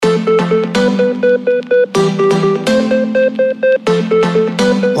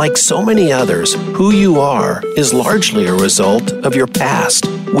like so many others, who you are is largely a result of your past.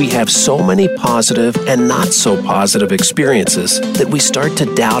 We have so many positive and not so positive experiences that we start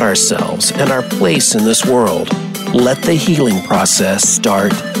to doubt ourselves and our place in this world. Let the healing process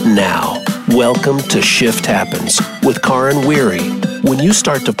start now. Welcome to Shift Happens with Karin Weary. When you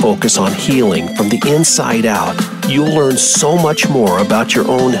start to focus on healing from the inside out, you'll learn so much more about your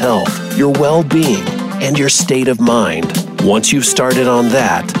own health, your well-being, and your state of mind. Once you've started on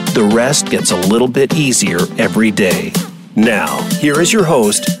that, the rest gets a little bit easier every day. Now, here is your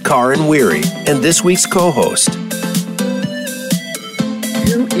host, Karin Weary, and this week's co-host,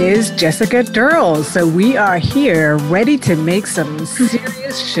 who is Jessica Durrell. So we are here ready to make some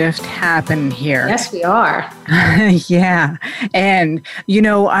serious shift happen here. Yes, we are. Yeah. And,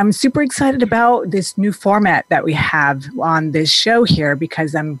 I'm super excited about this new format that we have on this show here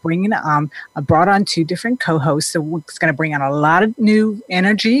because I'm bringing, I brought on two different co-hosts. So it's going to bring on a lot of new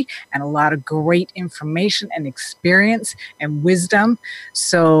energy and a lot of great information and experience and wisdom.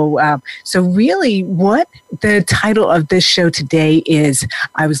 So really what the title of this show today is,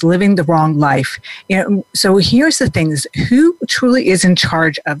 I was living the wrong life. So here's the thing is, who truly is in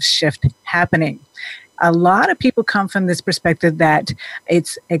charge of shift happening? A lot of people come from this perspective that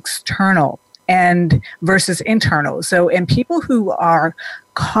it's external and versus internal. So, and people who are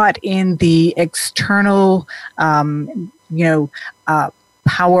caught in the external,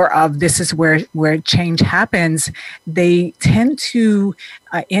 power of this is where change happens, they tend to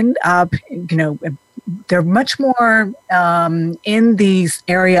end up, they're much more in the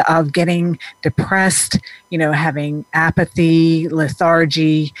area of getting depressed, having apathy,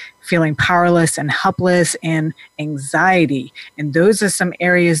 lethargy, feeling powerless and helpless, and anxiety. And those are some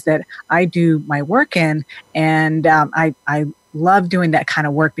areas that I do my work in. And I love doing that kind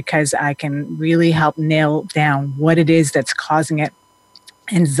of work because I can really help nail down what it is that's causing it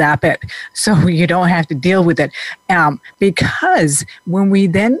and zap it so you don't have to deal with it. Because when we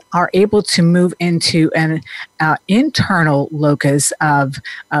then are able to move into an internal locus of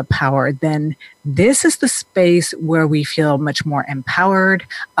power, then this is the space where we feel much more empowered,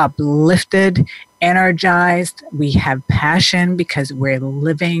 uplifted, energized. We have passion because we're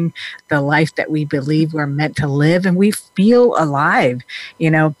living the life that we believe we're meant to live, and we feel alive,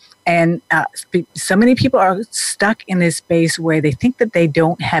 And so many people are stuck in this space where they think that they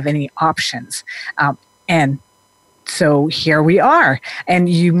don't have any options. And so here we are. And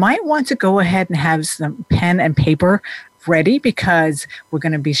you might want to go ahead and have some pen and paper ready because we're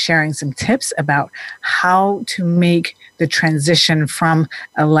going to be sharing some tips about how to make the transition from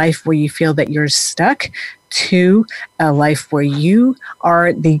a life where you feel that you're stuck to a life where you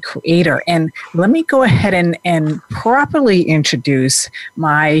are the creator. And let me go ahead and properly introduce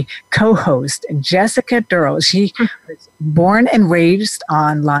my co-host, Jessica Durrell. She was born and raised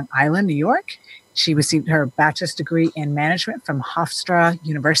on Long Island, New York. She received her bachelor's degree in management from Hofstra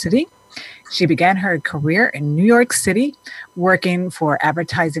University. She began her career in New York City, working for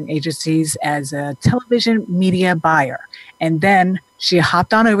advertising agencies as a television media buyer. And then she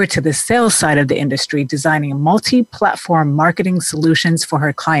hopped on over to the sales side of the industry, designing multi-platform marketing solutions for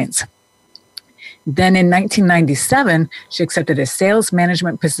her clients. Then in 1997, she accepted a sales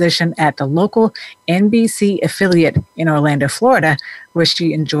management position at the local NBC affiliate in Orlando, Florida, where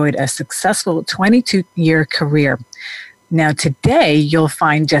she enjoyed a successful 22-year career. Now, today, you'll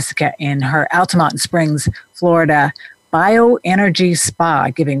find Jessica in her Altamonte Springs, Florida, bioenergy spa,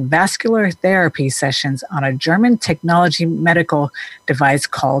 giving vascular therapy sessions on a German technology medical device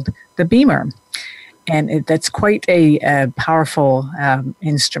called the Beamer. And that's quite a powerful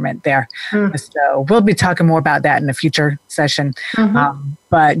instrument there. So we'll be talking more about that in a future session.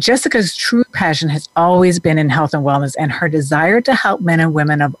 But Jessica's true passion has always been in health and wellness, and her desire to help men and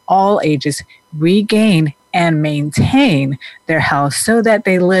women of all ages regain and maintain their health so that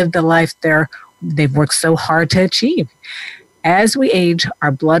they live the life they've worked so hard to achieve. As we age,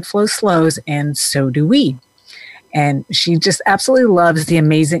 our blood flow slows, and so do we. And she just absolutely loves the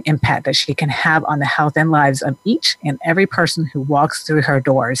amazing impact that she can have on the health and lives of each and every person who walks through her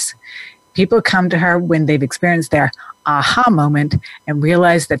doors. People come to her when they've experienced their aha moment and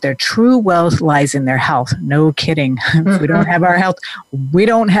realize that their true wealth lies in their health. No kidding. If we don't have our health, we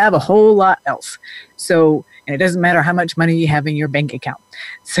don't have a whole lot else. So, and it doesn't matter how much money you have in your bank account.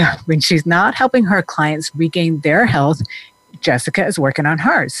 So when she's not helping her clients regain their health, Jessica is working on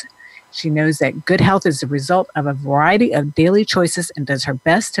hers. She knows that good health is the result of a variety of daily choices and does her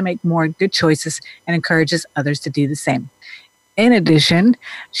best to make more good choices and encourages others to do the same. In addition,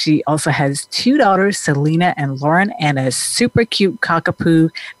 she also has two daughters, Selena and Lauren, and a super cute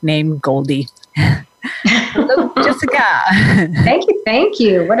cockapoo named Goldie. Hello, Jessica. Thank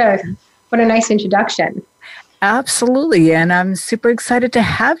you. What a nice introduction. Absolutely, and I'm super excited to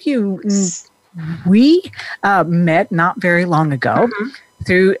have you. We met not very long ago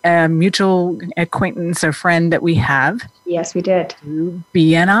through a mutual acquaintance or friend that we have. Yes, we did. Through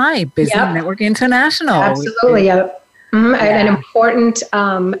BNI, Business Network International. Absolutely, an important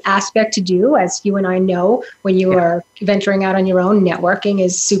aspect to do, as you and I know, when you are venturing out on your own. Networking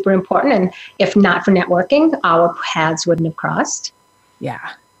is super important, and if not for networking, our paths wouldn't have crossed.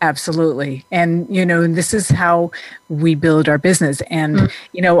 Yeah. Absolutely. And, this is how we build our business. And,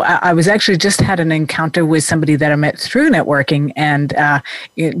 I was actually just had an encounter with somebody that I met through networking. And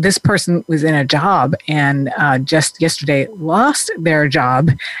this person was in a job and just yesterday lost their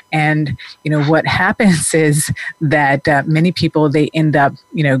job. And, what happens is that many people, they end up,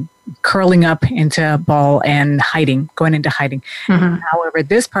 curling up into a ball and going into hiding. However,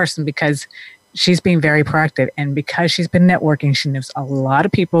 this person, because she's being very proactive, and because she's been networking, she knows a lot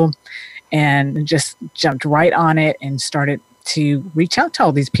of people and just jumped right on it and started to reach out to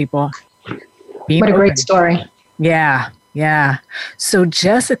all these people. What a great story. Yeah. So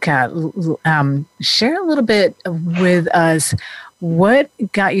Jessica, share a little bit with us. What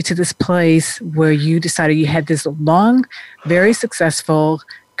got you to this place where you decided you had this long, very successful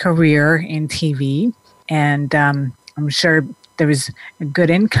career in TV? And I'm sure there was a good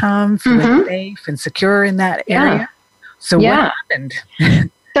income, feeling safe and secure in that area. So what happened?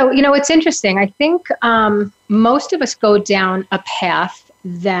 So, it's interesting. I think most of us go down a path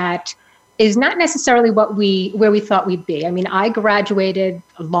that is not necessarily where we thought we'd be. I mean, I graduated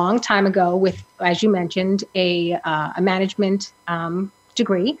a long time ago with, as you mentioned, a management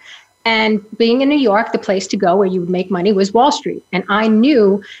degree. And being in New York, the place to go where you would make money was Wall Street. And I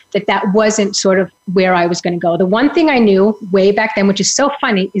knew that wasn't sort of where I was going to go. The one thing I knew way back then, which is so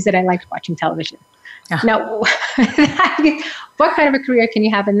funny, is that I liked watching television. Now, what kind of a career can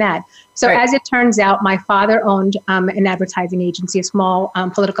you have in that? So as it turns out, my father owned an advertising agency, a small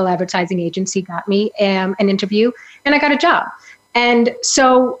political advertising agency, got me an interview, and I got a job. And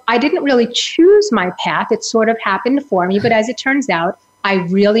so I didn't really choose my path. It sort of happened for me. But as it turns out, I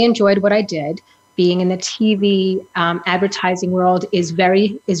really enjoyed what I did. Being in the TV advertising world is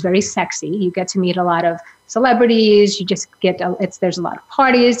very sexy. You get to meet a lot of celebrities. You just there's a lot of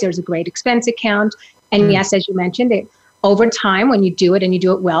parties. There's a great expense account. And yes, as you mentioned, over time, when you do it and you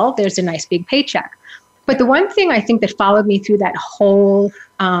do it well, there's a nice big paycheck. But the one thing I think that followed me through that whole,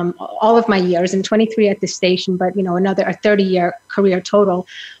 all of my years, and 23 at the station, but another 30-year career total,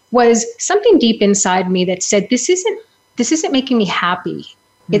 was something deep inside me that said, this isn't making me happy.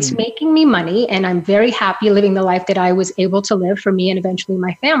 It's making me money, and I'm very happy living the life that I was able to live for me and eventually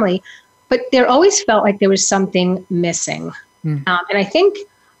my family. But there always felt like there was something missing. And I think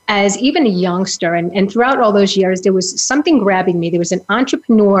as even a youngster and throughout all those years, there was something grabbing me. There was an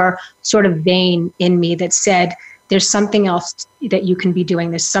entrepreneur sort of vein in me that said, there's something else that you can be doing.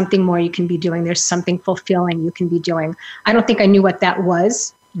 There's something more you can be doing. There's something fulfilling you can be doing. I don't think I knew what that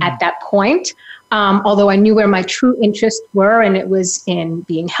was at that point. Although I knew where my true interests were, and it was in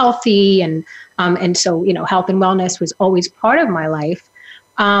being healthy, and so health and wellness was always part of my life.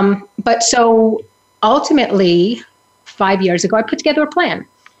 But so ultimately, 5 years ago, I put together a plan,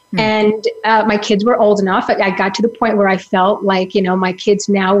 and my kids were old enough. I got to the point where I felt like my kids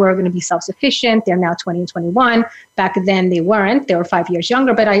now were going to be self-sufficient. They're now 20 and 21. Back then, they weren't. They were 5 years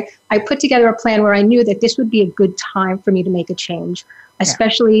younger. But I put together a plan where I knew that this would be a good time for me to make a change.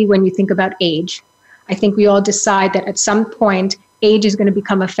 Especially when you think about age. I think we all decide that at some point, age is going to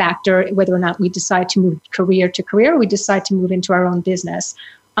become a factor, whether or not we decide to move career to career, or we decide to move into our own business.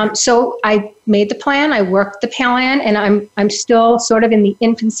 So I made the plan, I worked the plan, and I'm still sort of in the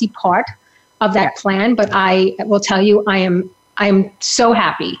infancy part of that plan. But I will tell you, I'm so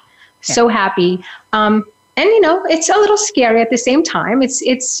happy, so happy. And it's a little scary at the same time.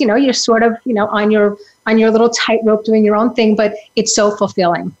 It's you're sort of on your little tightrope doing your own thing, but it's so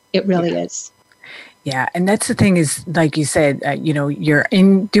fulfilling. It really is. Yeah. And that's the thing is, like you said, you're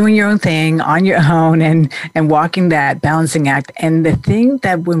in doing your own thing on your own and walking that balancing act. And the thing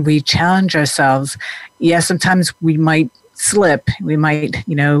that when we challenge ourselves, sometimes we might slip, we might,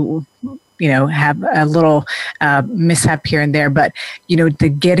 have a little mishap here and there, but, the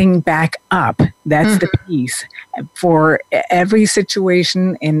getting back up, that's the piece. For every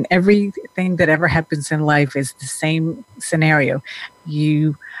situation and everything that ever happens in life is the same scenario.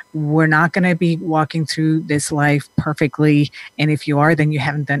 We're not going to be walking through this life perfectly. And if you are, then you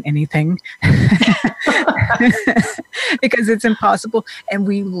haven't done anything because it's impossible. And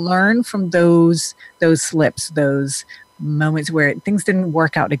we learn from those slips, those moments where things didn't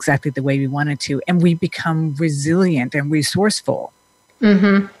work out exactly the way we wanted to, and we become resilient and resourceful.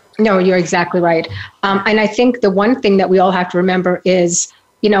 Mm-hmm. No, you're exactly right. And I think the one thing that we all have to remember is,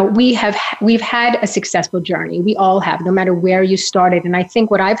 we've had a successful journey. We all have, no matter where you started. And I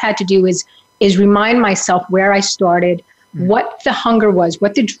think what I've had to do is remind myself where I started, what the hunger was,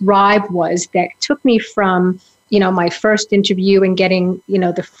 what the drive was that took me from, my first interview and getting,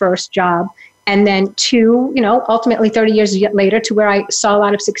 the first job, and then to, ultimately 30 years later to where I saw a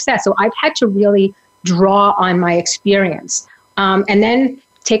lot of success. So I've had to really draw on my experience, and then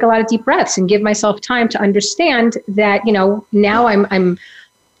take a lot of deep breaths and give myself time to understand that, now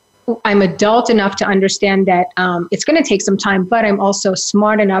I'm adult enough to understand that it's going to take some time, but I'm also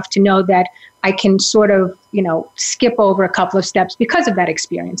smart enough to know that I can sort of, skip over a couple of steps because of that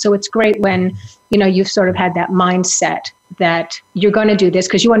experience. So it's great when, you've sort of had that mindset that you're going to do this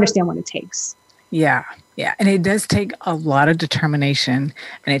because you understand what it takes. Yeah. Yeah. And it does take a lot of determination,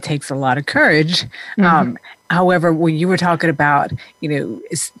 and it takes a lot of courage. Mm-hmm. However, when you were talking about,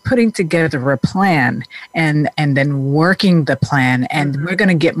 is putting together a plan and then working the plan, and we're going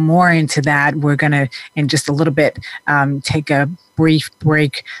to get more into that. We're going to, in just a little bit, take a brief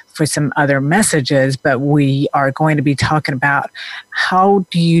break for some other messages, but we are going to be talking about how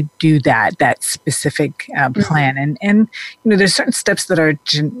do you do that specific plan. And there's certain steps that are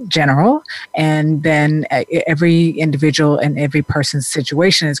general, and then every individual and every person's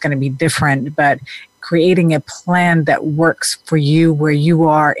situation is going to be different, but creating a plan that works for you where you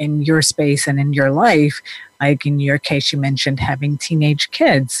are in your space and in your life. Like in your case, you mentioned having teenage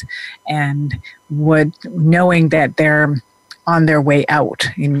kids, and knowing that they're on their way out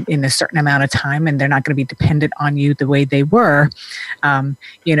in a certain amount of time, and they're not going to be dependent on you the way they were,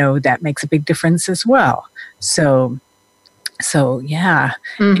 that makes a big difference as well. So yeah.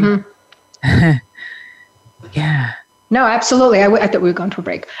 Mm-hmm. Yeah. No, absolutely. I thought we were going to a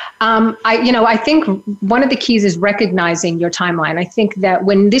break. I think one of the keys is recognizing your timeline. I think that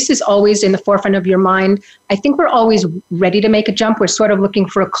when this is always in the forefront of your mind, I think we're always ready to make a jump. We're sort of looking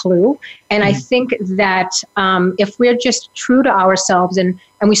for a clue. And I think that if we're just true to ourselves and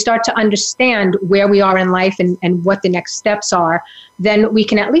we start to understand where we are in life and what the next steps are, then we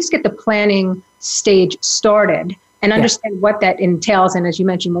can at least get the planning stage started and understand what that entails. And as you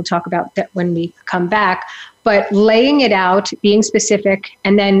mentioned, we'll talk about that when we come back. But laying it out, being specific,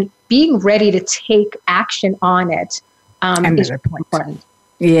 and then being ready to take action on it is important.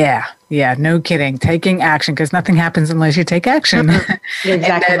 Yeah, no kidding. Taking action, because nothing happens unless you take action. You're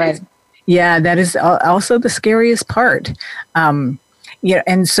exactly right. That is also the scariest part.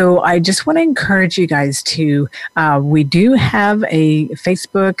 And so I just want to encourage you guys to, we do have a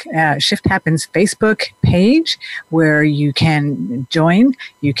Facebook, Shift Happens Facebook page where you can join.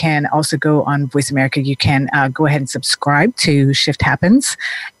 You can also go on Voice America. You can go ahead and subscribe to Shift Happens.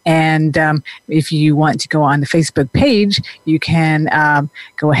 And if you want to go on the Facebook page, you can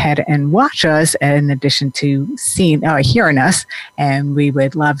go ahead and watch us in addition to hearing us. And we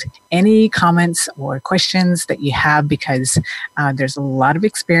would love any comments or questions that you have, because there's a lot of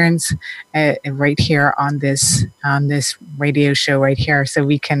experience right here on this radio show right here. So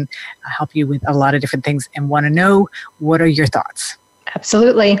we can help you with a lot of different things, and want to know, what are your thoughts?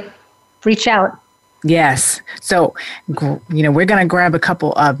 Absolutely. Reach out. Yes. So, we're going to grab a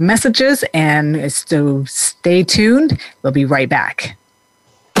couple of messages, and so stay tuned. We'll be right back.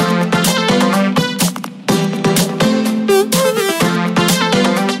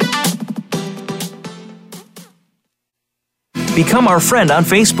 Become our friend on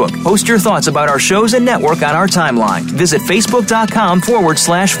Facebook. Post your thoughts about our shows and network on our timeline. Visit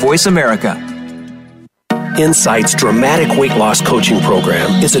facebook.com/Voice America. Insight's dramatic weight loss coaching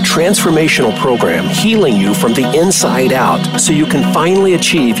program is a transformational program healing you from the inside out so you can finally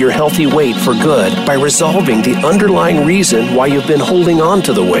achieve your healthy weight for good by resolving the underlying reason why you've been holding on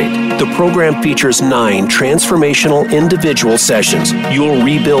to the weight. The program features 9 transformational individual sessions. You'll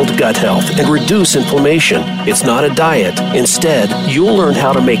rebuild gut health and reduce inflammation. It's not a diet. Instead, you'll learn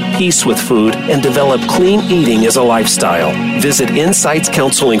how to make peace with food and develop clean eating as a lifestyle. Visit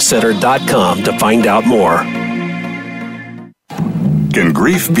InsightsCounselingCenter.com to find out more. Can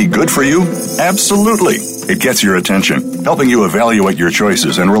grief be good for you? Absolutely. It gets your attention, helping you evaluate your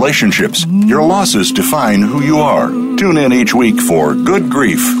choices and relationships. Your losses define who you are. Tune in each week for Good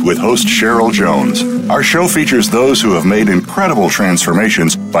Grief with host Cheryl Jones. Our show features those who have made incredible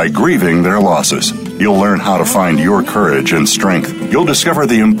transformations by grieving their losses. You'll learn how to find your courage and strength. You'll discover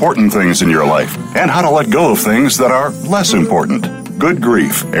the important things in your life and how to let go of things that are less important. Good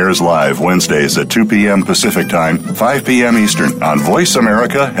Grief airs live Wednesdays at 2 p.m. Pacific Time, 5 p.m. Eastern on Voice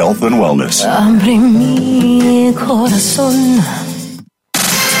America Health and Wellness.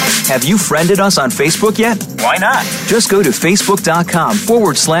 Have you friended us on Facebook yet? Why not? Just go to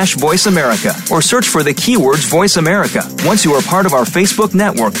facebook.com/Voice America or search for the keywords Voice America. Once you are part of our Facebook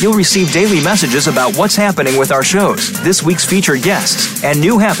network, you'll receive daily messages about what's happening with our shows, this week's featured guests, and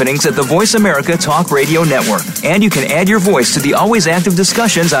new happenings at the Voice America Talk Radio Network. And you can add your voice to the always active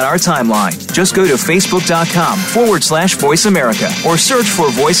discussions on our timeline. Just go to facebook.com/Voice America or search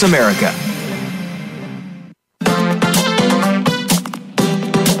for Voice America.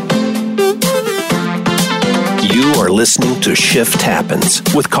 You are listening to Shift Happens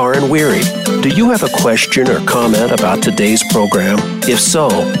with Karen Weary. Do you have a question or comment about today's program? If so,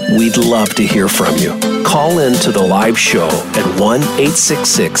 we'd love to hear from you. Call in to the live show at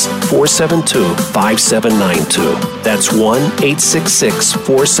 1-866-472-5792. That's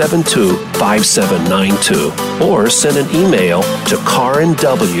 1-866-472-5792. Or send an email to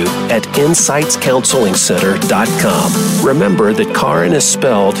KarenW@InsightsCounselingCenter.com. Remember that Karen is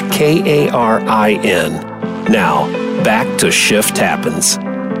spelled Karin. Now, back to Shift Happens.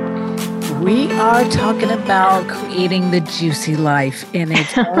 We are talking about creating the juicy life, and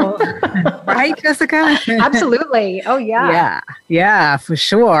it's all right, Jessica? Absolutely. Oh, yeah. Yeah, for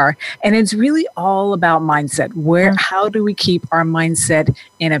sure. And it's really all about mindset. How do we keep our mindset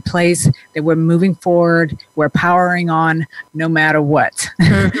in a place that we're moving forward, we're powering on no matter what?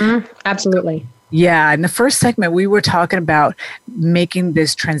 Mm-hmm. Absolutely. Yeah, in the first segment, we were talking about making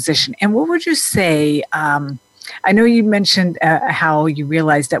this transition. And what would you say? I know you mentioned how you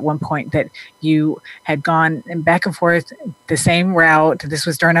realized at one point that you had gone back and forth the same route. This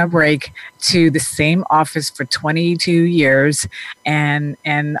was during our break, to the same office for 22 years, and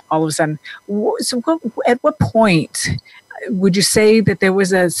all of a sudden. So, at what point would you say that there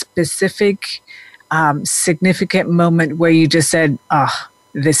was a specific, significant moment where you just said, "Oh,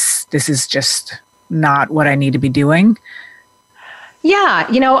 this is just not what I need to be doing"? Yeah,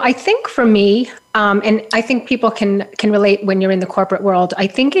 I think for me, and I think people can relate when you're in the corporate world, I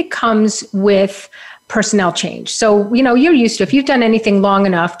think it comes with personnel change. So, you're used to, if you've done anything long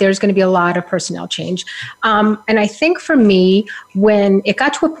enough, there's going to be a lot of personnel change. And I think for me, when it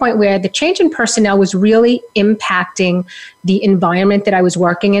got to a point where the change in personnel was really impacting the environment that I was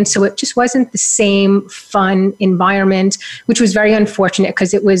working in, so it just wasn't the same fun environment, which was very unfortunate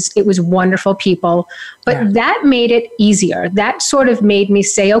because it was wonderful people. But that made it easier. That sort of made me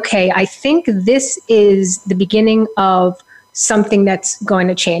say, okay, I think this is the beginning of something that's going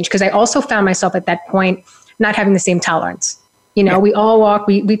to change. Because I also found myself at that point not having the same tolerance. We all walk,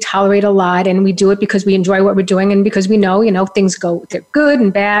 we tolerate a lot, and we do it because we enjoy what we're doing and because we know, things they're good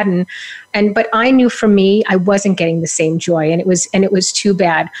and bad. But I knew for me, I wasn't getting the same joy, and it was too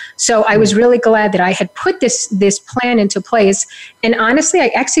bad. So I was really glad that I had put this plan into place. And honestly,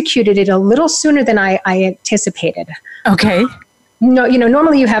 I executed it a little sooner than I anticipated. Okay. No,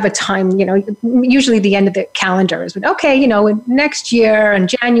 normally you have a time, usually the end of the calendar is, okay, next year in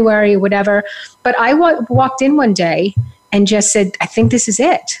January or whatever. But I walked in one day and just said, I think this is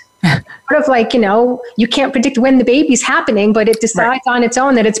it. Sort of like, you can't predict when the baby's happening, but it decides on its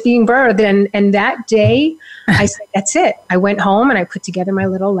own that it's being birthed. And that day I said, that's it. I went home and I put together my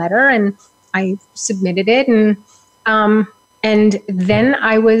little letter and I submitted it. And then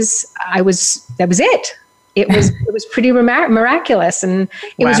that was it. It was pretty miraculous, and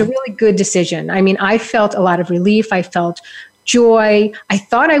it was a really good decision. I mean, I felt a lot of relief. I felt joy. I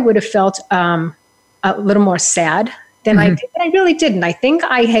thought I would have felt a little more sad than I did, but I really didn't. I think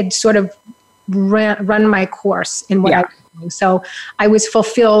I had sort of run my course in what I was doing. So I was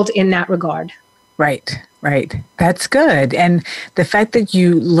fulfilled in that regard. Right. That's good. And the fact that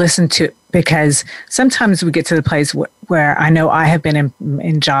you listen to, because sometimes we get to the place where I know I have been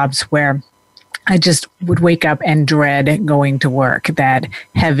in jobs where I just would wake up and dread going to work. That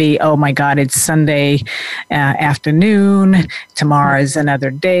heavy, oh my God, it's Sunday afternoon. Tomorrow is another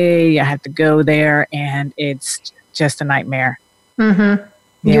day. I have to go there, and it's just a nightmare. Mm-hmm.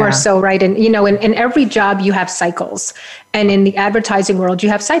 Yeah. You are so right. And, in every job you have cycles. And in the advertising world, you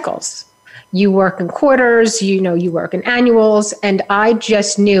have cycles. You work in quarters, you work in annuals. And I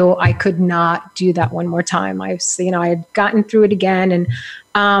just knew I could not do that one more time. I had gotten through it again. And,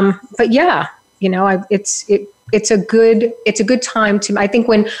 but yeah. It's a good time to, I think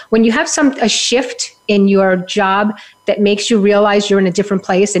when you have a shift in your job that makes you realize you're in a different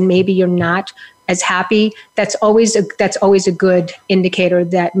place and maybe you're not as happy, that's always a good indicator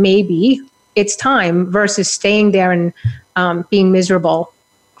that maybe it's time, versus staying there and being miserable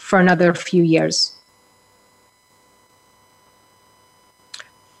for another few years.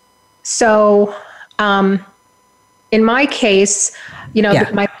 So, in my case,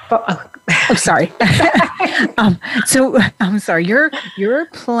 I'm sorry. So I'm sorry. Your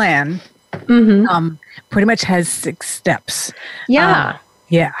plan pretty much has 6 steps. Yeah.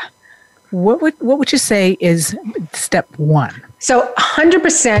 Yeah. What would you say is step 1? So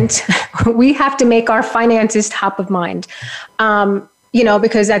 100%, we have to make our finances top of mind.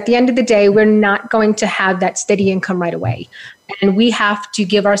 Because at the end of the day, we're not going to have that steady income right away. And we have to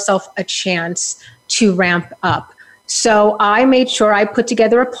give ourselves a chance to ramp up. So I made sure I put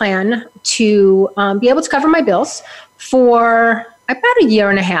together a plan to be able to cover my bills for about a year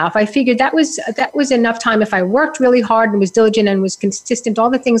and a half. I figured that was enough time if I worked really hard and was diligent and was consistent, all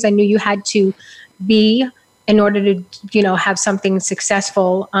the things I knew you had to be in order to, have something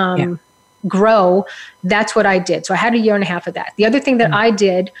successful grow. That's what I did. So I had a year and a half of that. The other thing that I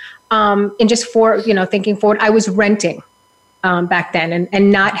did, and just for, thinking forward, I was renting. Back then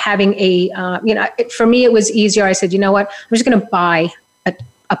and not having for me, it was easier. I said, you know what, I'm just going to buy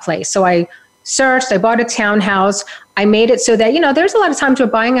a place. So I searched, I bought a townhouse. I made it so that, there's a lot of times where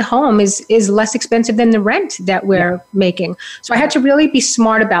buying a home is less expensive than the rent that we're making. So I had to really be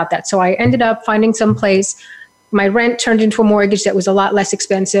smart about that. So I ended up finding some place. My rent turned into a mortgage that was a lot less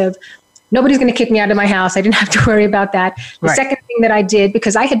expensive. Nobody's going to kick me out of my house. I didn't have to worry about that. The second thing that I did,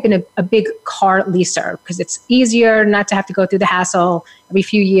 because I had been a big car leaser, because it's easier not to have to go through the hassle. Every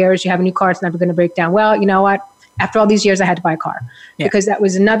few years, you have a new car, it's never going to break down. Well, you know what? After all these years, I had to buy a car because that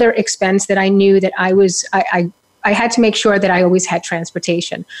was another expense that I knew that I had to make sure that I always had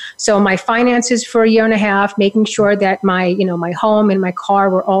transportation. So my finances for a year and a half, making sure that my home and my car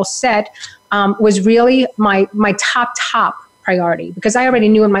were all set, was really my top priority, because I already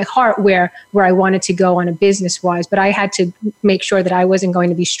knew in my heart where I wanted to go on a business wise, but I had to make sure that I wasn't going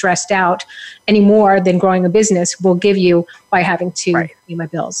to be stressed out any more than growing a business will give you by having to pay my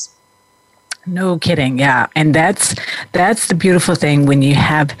bills. No kidding. Yeah. And that's the beautiful thing when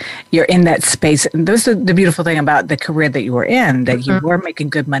you're in that space. And this is the beautiful thing about the career that you were in, that you were making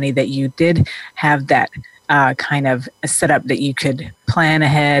good money, that you did have that kind of a setup that you could plan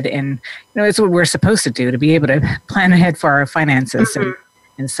ahead. And, it's what we're supposed to do, to be able to plan ahead for our finances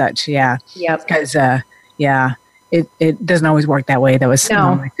and such. Yeah. Yep. Because, it doesn't always work that way. That was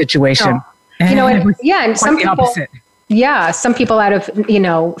my situation. No. And some people, opposite. Yeah, some people out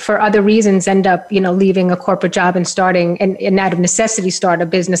of, for other reasons end up, leaving a corporate job and starting and out of necessity start a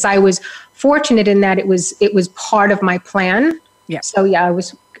business. I was fortunate in that it was part of my plan. Yeah. So I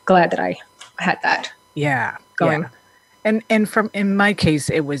was glad that I had that. Yeah. Going. Yeah. And in my case,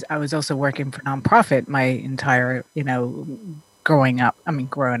 I was also working for nonprofit my entire, growing up in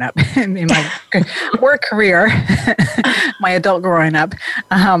my work career, my adult growing up.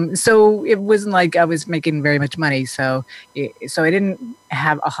 So it wasn't like I was making very much money. So I didn't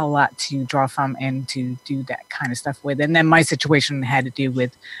have a whole lot to draw from and to do that kind of stuff with. And then my situation had to do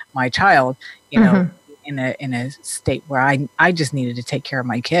with my child, in a state where I just needed to take care of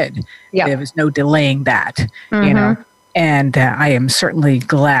my kid. Yeah. There was no delaying that, and I am certainly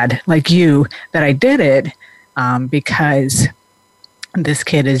glad, like you, that I did it, because this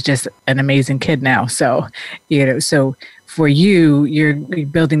kid is just an amazing kid now. So, so for you, you're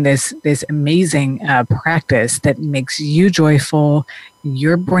building this amazing practice that makes you joyful.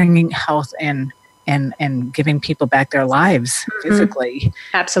 You're bringing health and giving people back their lives physically.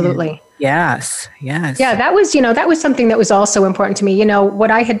 Absolutely. And yes. Yeah, that was something that was also important to me. What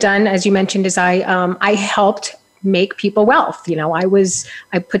I had done, as you mentioned, is I helped make people wealth.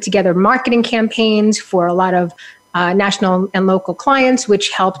 I put together marketing campaigns for a lot of national and local clients, which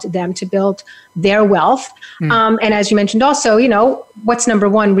helped them to build their wealth. And as you mentioned also, what's number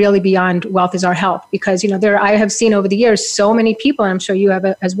one really beyond wealth is our health, because, I have seen over the years so many people, and I'm sure you have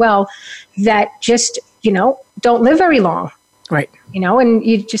as well, that just, don't live very long. Right. And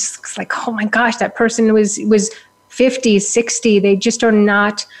you just, it's like, oh my gosh, that person was 50, 60. They just are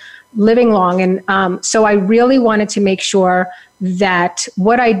not living long. And so I really wanted to make sure that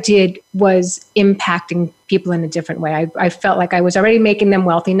what I did was impacting people in a different way. I felt like I was already making them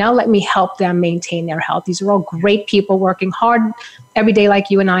wealthy. Now let me help them maintain their health. These are all great people working hard every day like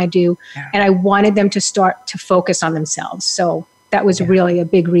you and I do. Yeah. And I wanted them to start to focus on themselves. So that was really a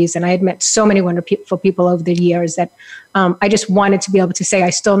big reason. I had met so many wonderful people over the years that I just wanted to be able to say I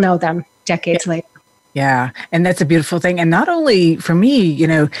still know them decades later. Yeah. And that's a beautiful thing. And not only for me,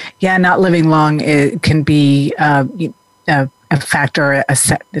 not living long, it can be a factor.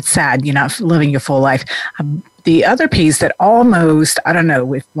 It's sad, you're not living your full life. The other piece that almost, I don't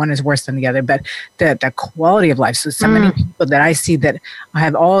know if one is worse than the other, but the quality of life. So many people that I see that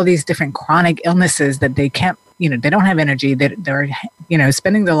have all these different chronic illnesses that they can't they don't have energy. They're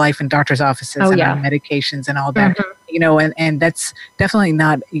spending their life in doctor's offices and on medications and all that. And that's definitely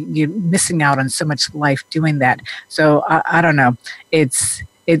not, you're missing out on so much life doing that. So I don't know. It's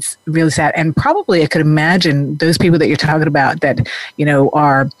really sad. And probably I could imagine those people that you're talking about that,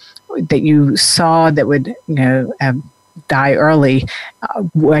 that you saw that would, die early.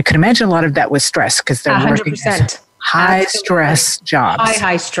 I could imagine a lot of that was stress because they're 100%. Working high stress jobs.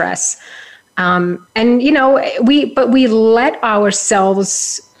 High stress. And we let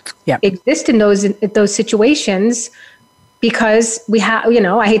ourselves exist in those situations because we have,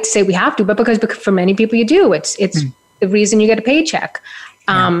 I hate to say we have to, but because for many people you do. It's the reason you get a paycheck.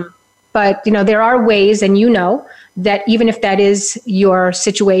 But there are ways, and that even if that is your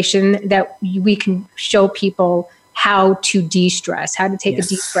situation, that we can show people how to de-stress, how to take a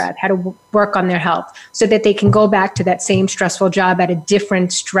deep breath, how to work on their health so that they can go back to that same stressful job at a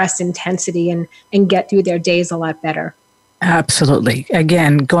different stress intensity and get through their days a lot better. Absolutely.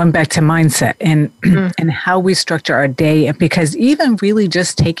 Again, going back to mindset and and how we structure our day, because even really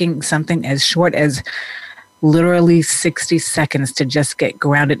just taking something as short as literally 60 seconds to just get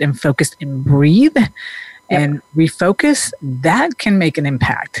grounded and focused and breathe and refocus, that can make an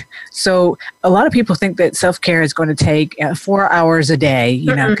impact. So a lot of people think that self-care is going to take 4 hours a day,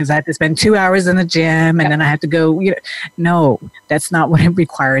 because I have to spend 2 hours in the gym and then I have to go, no, that's not what it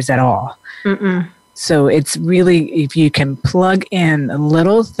requires at all. So it's really, if you can plug in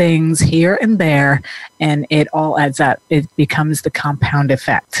little things here and there and it all adds up, it becomes the compound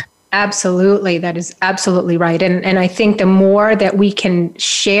effect. Absolutely. That is absolutely right. And I think the more that we can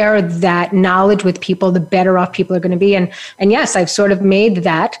share that knowledge with people, the better off people are going to be. And yes, I've sort of made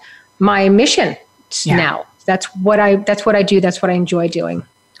that my mission now. That's what I do. That's what I enjoy doing.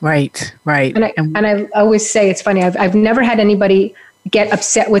 Right. And I always say, it's funny, I've never had anybody get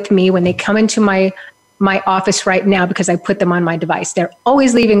upset with me when they come into my office right now because I put them on my device. They're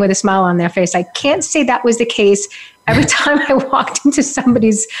always leaving with a smile on their face. I can't say that was the case every time I walked into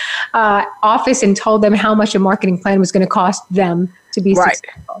somebody's office and told them how much a marketing plan was going to cost them to be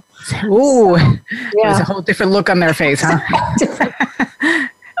successful. Ooh, there's a whole different look on their face, huh?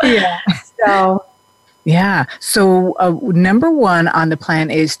 So number one on the plan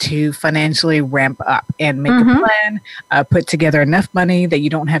is to financially ramp up and make a plan, put together enough money that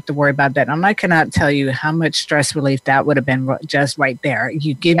you don't have to worry about that. And I cannot tell you how much stress relief that would have been just right there.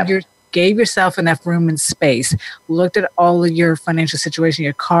 You gave yourself enough room and space, looked at all of your financial situation,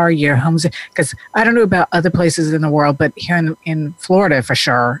 your car, your homes, because I don't know about other places in the world, but here in Florida for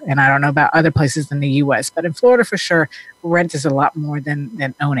sure, and I don't know about other places in the U.S., but in Florida for sure, rent is a lot more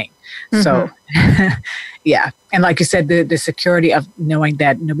than owning. So, and like you said, the security of knowing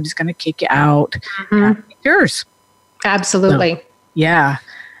that nobody's going to kick you out, yours. Absolutely. So,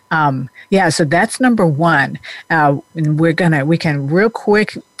 so that's number one. And we can real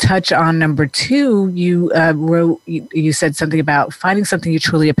quick touch on number two. You said something about finding something you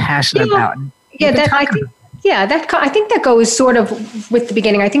truly are passionate about. I think that goes sort of with the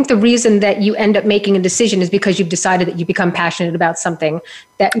beginning. I think the reason that you end up making a decision is because you've decided that you become passionate about something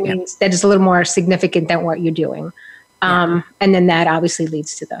that means that is a little more significant than what you're doing. And then that obviously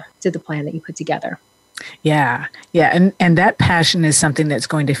leads to the plan that you put together. Yeah. And that passion is something that's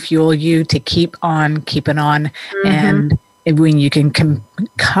going to fuel you to keep on keeping on. And when you can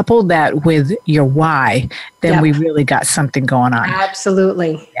couple that with your why, then we really got something going on.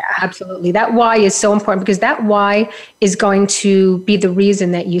 Absolutely. Absolutely. That why is so important because that why is going to be the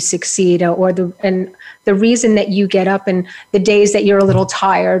reason that you succeed or the reason that you get up and the days that you're a little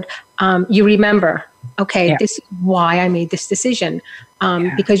tired, you remember, this is why I made this decision.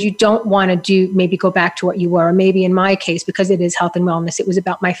 Because you don't want to maybe go back to what you were, or maybe in my case, because it is health and wellness, it was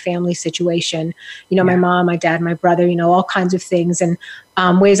about my family situation, my mom, my dad, my brother, all kinds of things and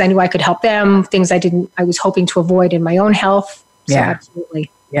ways I knew I could help them, things I was hoping to avoid in my own health. So absolutely.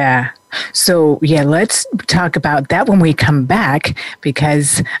 Yeah. So let's talk about that when we come back,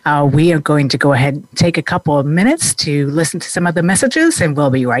 because we are going to go ahead and take a couple of minutes to listen to some of the messages and we'll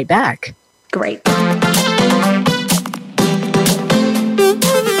be right back. Great.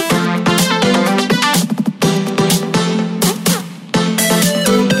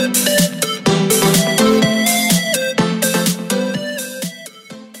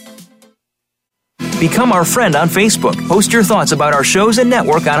 Become our friend on Facebook. Post your thoughts about our shows and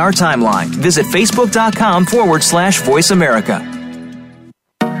network on our timeline. Visit Facebook.com/Voice America.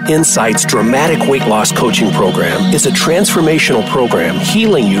 Insight's dramatic weight loss coaching program is a transformational program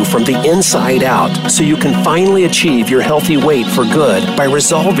healing you from the inside out so you can finally achieve your healthy weight for good by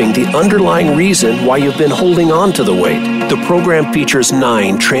resolving the underlying reason why you've been holding on to the weight. The program features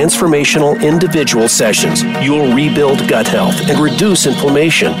 9 transformational individual sessions. You'll rebuild gut health and reduce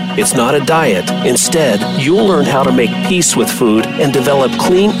inflammation. It's not a diet. Instead, you'll learn how to make peace with food and develop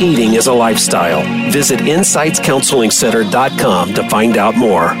clean eating as a lifestyle. Visit InsightsCounselingCenter.com to find out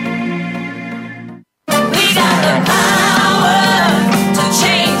more.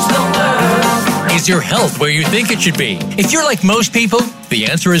 Is your health where you think it should be? If you're like most people, the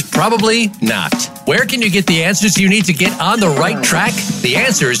answer is probably not. Where can you get the answers you need to get on the right track? The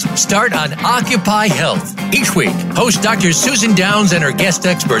answers start on Occupy Health. Each week, host Dr. Susan Downs and her guest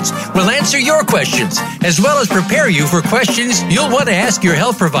experts will answer your questions, as well as prepare you for questions you'll want to ask your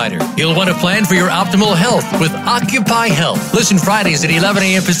health provider. You'll want to plan for your optimal health with Occupy Health. Listen Fridays at 11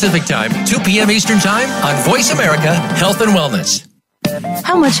 a.m. Pacific Time, 2 p.m. Eastern Time on Voice America Health and Wellness.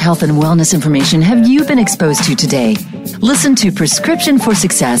 How much health and wellness information have you been exposed to today? Listen to Prescription for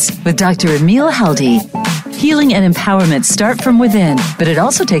Success with Dr. Emil Haldi. Healing and empowerment start from within, but it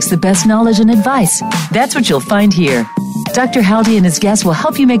also takes the best knowledge and advice. That's what you'll find here. Dr. Haldi and his guests will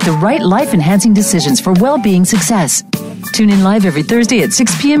help you make the right life-enhancing decisions for well-being success. Tune in live every Thursday at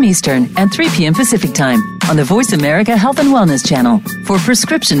 6 p.m. Eastern and 3 p.m. Pacific Time on the Voice America Health and Wellness channel for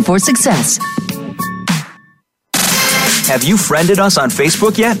Prescription for Success. Have you friended us on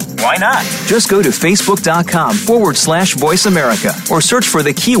Facebook yet? Why not? Just go to facebook.com/Voice America or search for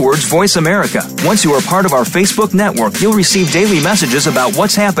the keywords Voice America. Once you are part of our Facebook network, you'll receive daily messages about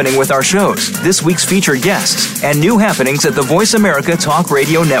what's happening with our shows, this week's featured guests, and new happenings at the Voice America Talk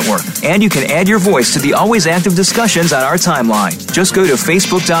Radio Network. And you can add your voice to the always active discussions on our timeline. Just go to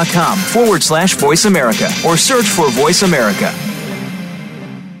facebook.com/Voice America or search for Voice America.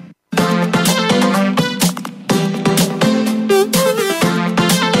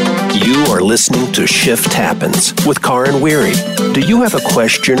 You are listening to Shift Happens with Karen Weary. Do you have a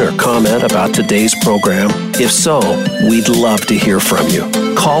question or comment about today's program? If so, we'd love to hear from you.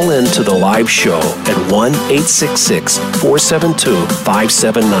 Call in to the live show at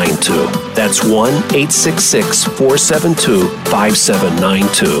 1-866-472-5792. That's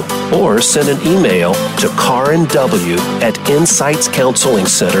 1-866-472-5792. Or send an email to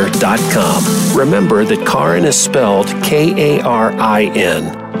KarenW@InsightsCounselingCenter.com. Remember that Karen is spelled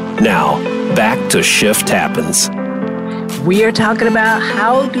Karin. Now, back to Shift Happens. We are talking about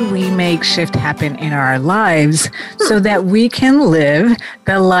how do we make shift happen in our lives so that we can live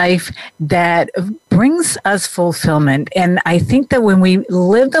the life that brings us fulfillment. And I think that when we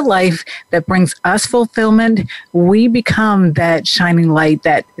live the life that brings us fulfillment, we become that shining light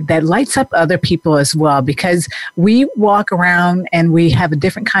that lights up other people as well, because we walk around and we have a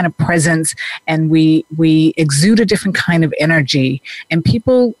different kind of presence and we exude a different kind of energy, and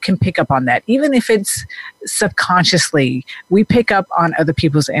people can pick up on that. Even if it's subconsciously, we pick up on other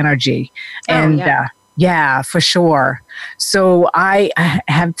people's energy. And yeah, for sure. So I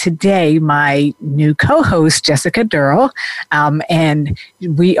have today my new co-host, Jessica Durrell, and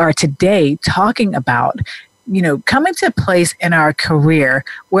we are today talking about, coming to a place in our career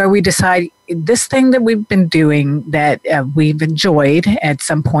where we decide this thing that we've been doing that we've enjoyed at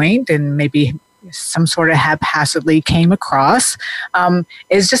some point and maybe some sort of haphazardly came across,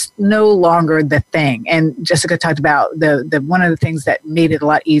 is just no longer the thing. And Jessica talked about the one of the things that made it a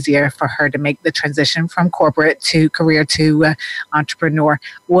lot easier for her to make the transition from corporate to career to entrepreneur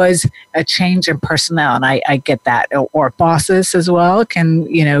was a change in personnel. And I get that. Or bosses as well can,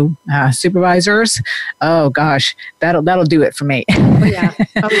 supervisors. Oh gosh, that'll do it for me. Oh, yeah.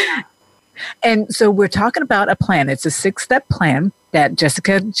 And so we're talking about a plan. It's a 6-step plan that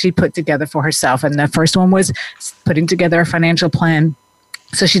Jessica, she put together for herself. And the first one was putting together a financial plan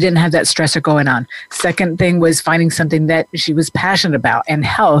so she didn't have that stressor going on. Second thing was finding something that she was passionate about. And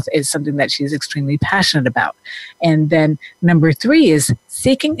health is something that she's extremely passionate about. And then number 3 is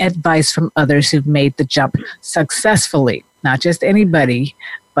seeking advice from others who've made the jump successfully. Not just anybody,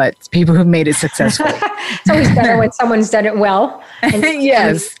 but people who've made it successfully. It's always better when someone's done it well. And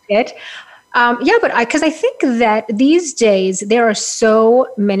yes. Because I think that these days there are so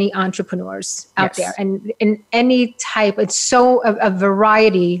many entrepreneurs out there, and in any type, it's so a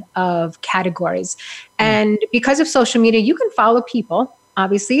variety of categories. And because of social media, you can follow people,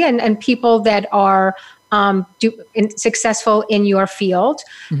 obviously, and people that are successful in your field,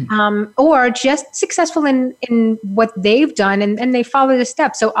 or just successful in what they've done, and they follow the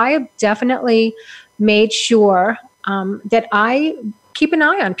steps. So I have definitely made sure that I keep an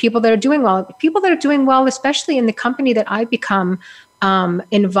eye on people that are doing well, especially in the company that I've become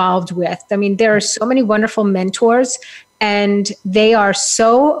involved with. I mean, there are so many wonderful mentors, and they are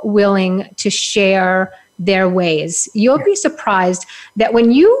so willing to share their ways. You'll be surprised that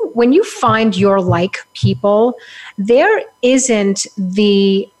when you find your like people, there isn't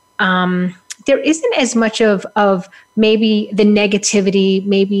as much of maybe the negativity,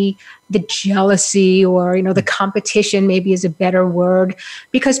 maybe the jealousy, or, the competition maybe is a better word,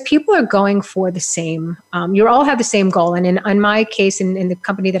 because people are going for the same, you all have the same goal. And in my case, in the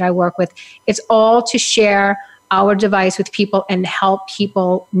company that I work with, it's all to share our device with people and help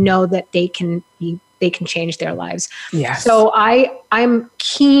people know that they can change their lives. Yes. So I'm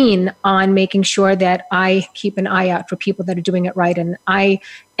keen on making sure that I keep an eye out for people that are doing it right. And I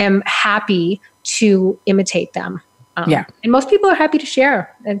am happy to imitate them. And most people are happy to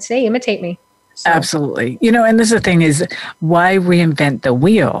share and say, imitate me. So. Absolutely. And this is the thing is, why reinvent the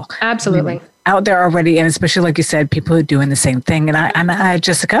wheel? Absolutely. Out there already, and especially like you said, people are doing the same thing. And I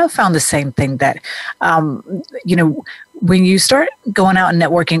Jessica, found the same thing that, when you start going out and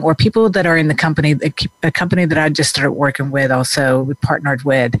networking, or people that are in the company that I just started working with, also we partnered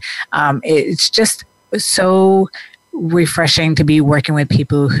with, it's just so refreshing to be working with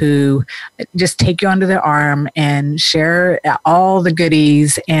people who just take you under their arm and share all the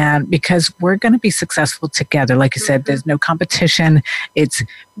goodies. And because we're going to be successful together, like you said, there's no competition. It's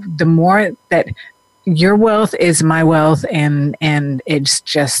the more that your wealth is my wealth, and it's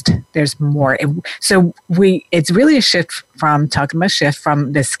just, there's more. So it's really a shift from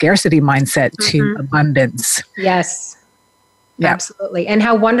the scarcity mindset to abundance. Yes. Yeah. Absolutely. And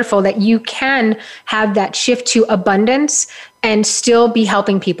how wonderful that you can have that shift to abundance and still be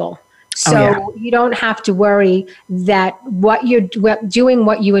helping people. So you don't have to worry that what you're doing,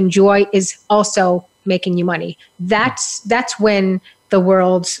 what you enjoy, is also making you money. That's when the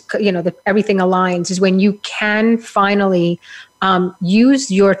world's, everything aligns, is when you can finally use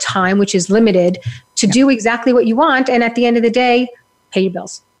your time, which is limited, to do exactly what you want. And at the end of the day, pay your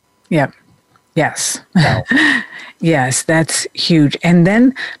bills. Yeah. Yes. Yes, that's huge. And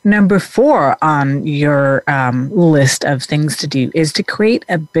then number 4 on your list of things to do is to create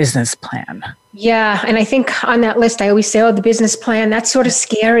a business plan. Yeah. And I think on that list, I always say, the business plan, that's sort of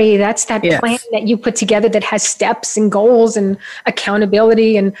scary. That's that plan that you put together that has steps and goals and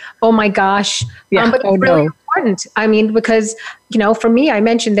accountability and, oh my gosh. But it's really important. I mean, because, for me, I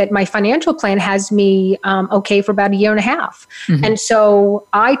mentioned that my financial plan has me okay for about a year and a half. Mm-hmm. And so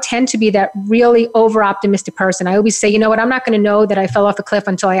I tend to be that really over-optimistic person. I always say, you know what, I'm not going to know that I fell off a cliff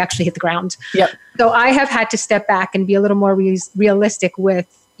until I actually hit the ground. Yep. So I have had to step back and be a little more realistic with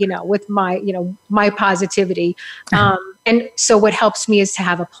my positivity. And so what helps me is to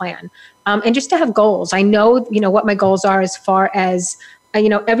have a plan and just to have goals. I know, what my goals are as far as,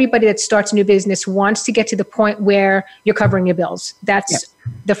 everybody that starts a new business wants to get to the point where you're covering your bills. That's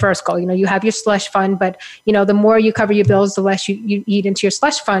the first goal. You have your slush fund, but, the more you cover your bills, the less you eat into your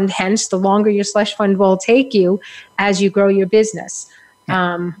slush fund. Hence, the longer your slush fund will take you as you grow your business.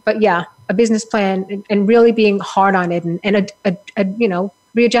 But a business plan and really being hard on it and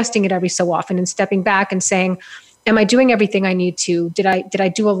readjusting it every so often and stepping back and saying, am I doing everything I need to? Did I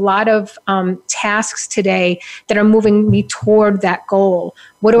do a lot of tasks today that are moving me toward that goal?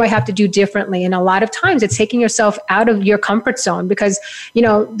 What do I have to do differently? And a lot of times it's taking yourself out of your comfort zone because,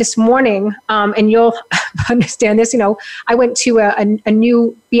 this morning, and you'll understand this, I went to a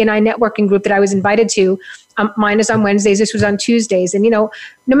new BNI networking group that I was invited to. Mine is on Wednesdays. This was on Tuesdays. And, no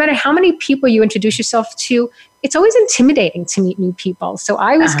matter how many people you introduce yourself to, it's always intimidating to meet new people. So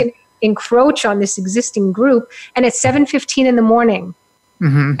I was going to encroach on this existing group, and at 7:15 in the morning.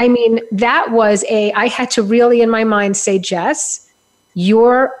 Mm-hmm. I mean, that was I had to really in my mind say, Jess,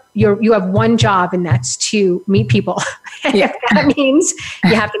 you have one job, and that's to meet people. Yeah. That means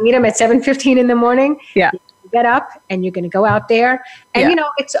you have to meet them at 7:15 in the morning. Yeah. You get up and you're going to go out there, and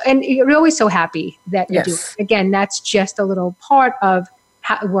and you're always so happy that you do it. Again, that's just a little part of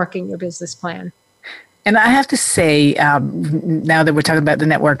working your business plan. And I have to say, now that we're talking about the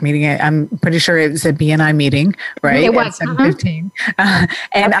network meeting, I'm pretty sure it was a BNI meeting, right? It was. At 7:15.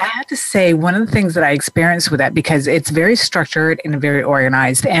 And I have to say, one of the things that I experienced with that, because it's very structured and very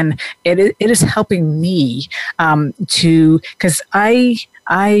organized, and it is helping me because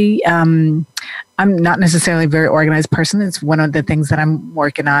I'm not necessarily a very organized person. It's one of the things that I'm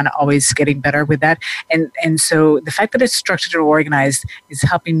working on, always getting better with that. And so the fact that it's structured and organized is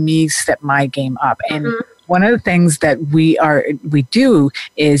helping me step my game up. And one of the things that we do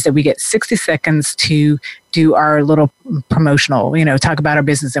is that we get 60 seconds to do our little promotional, talk about our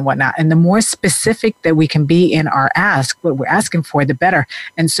business and whatnot. And the more specific that we can be in our ask, what we're asking for, the better.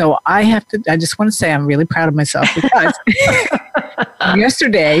 And so I just want to say I'm really proud of myself because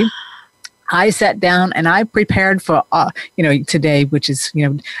yesterday, I sat down and I prepared for, today, which is,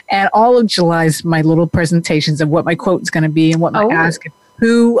 and all of July's my little presentations of what my quote is going to be and what my ask,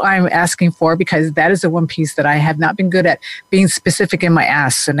 who I'm asking for, because that is the one piece that I have not been good at being specific in my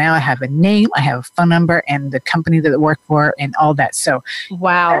ask. So now I have a name, I have a phone number, and the company that I work for, and all that. So,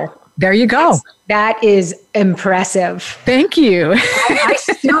 wow. There you go. That is impressive. Thank you. I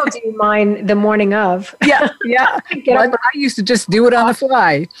still do mine the morning of. Yeah. I used to just do it on the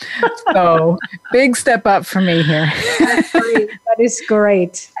fly. So big step up for me here. That's great. That is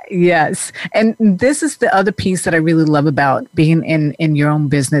great. Yes. And this is the other piece that I really love about being in your own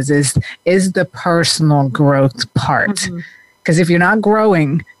business is the personal growth part. Because if you're not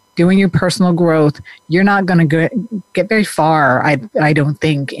growing, doing your personal growth, you're not going to get very far, I don't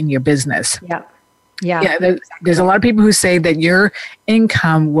think, in your business. Yeah. There's a lot of people who say that your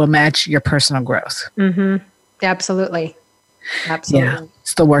income will match your personal growth. Mm-hmm. Absolutely. Yeah.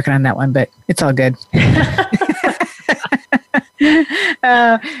 Still working on that one, but it's all good.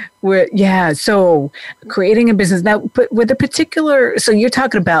 So creating a business now, but with a particular, so you're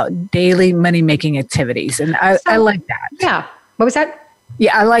talking about daily money making activities, and I like that. Yeah. What was that?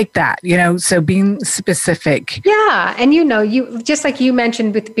 Yeah, I like that, so being specific. Yeah. And, you just like you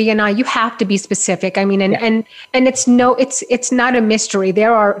mentioned with BNI, you have to be specific. I mean, and it's not a mystery.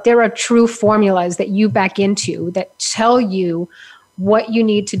 There are true formulas that you back into that tell you what you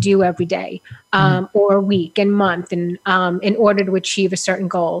need to do every day, or week and month, and in order to achieve a certain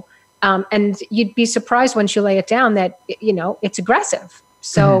goal. And you'd be surprised once you lay it down that, it's aggressive.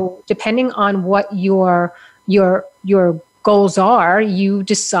 So depending on what your goals are, you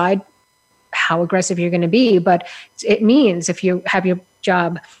decide how aggressive you're going to be. But it means if you have your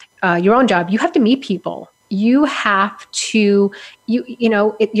own job, you have to meet people. You have to,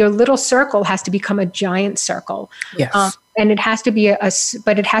 your little circle has to become a giant circle. Yes. And it has to be a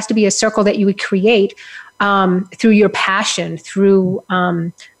circle that you would create through your passion, through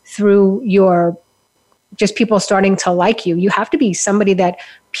your just people starting to like you. You have to be somebody that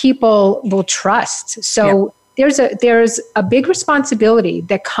people will trust. So there's a big responsibility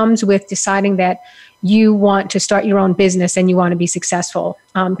that comes with deciding that you want to start your own business and you want to be successful,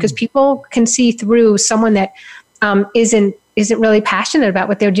 because people can see through someone that isn't really passionate about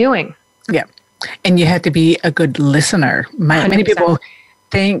what they're doing. Yeah. And you have to be a good listener. Many people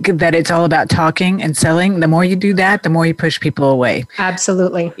think that it's all about talking and selling. The more you do that, the more you push people away.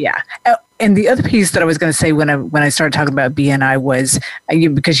 Absolutely. Yeah. And the other piece that I was going to say when I started talking about BNI was,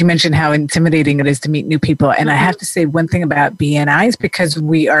 because you mentioned how intimidating it is to meet new people. And I have to say one thing about BNI is because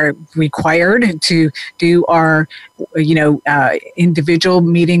we are required to do our, individual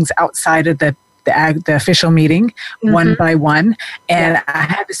meetings outside of the official meeting, one by one. And I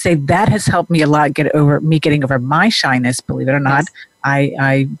have to say that has helped me a lot getting over my shyness, believe it or not. Yes.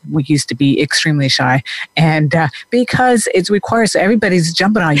 I used to be extremely shy, and because it's required, so everybody's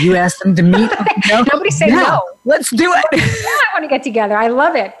jumping on. You ask them to meet. Nobody say no. Let's do it. I want to get together. I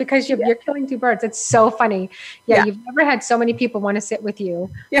love it because you're killing two birds. It's so funny. Yeah, you've never had so many people want to sit with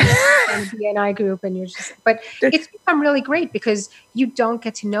you in the BNI group, and it's become really great because you don't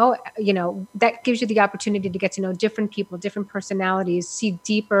get to know. That gives you the opportunity to get to know different people, different personalities, see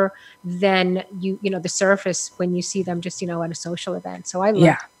deeper than the surface when you see them just at a social event. So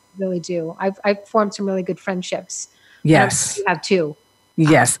I really do. I've formed some really good friendships. Yes. You have too.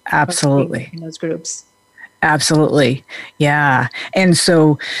 Yes, absolutely. In those groups. Absolutely. Yeah. And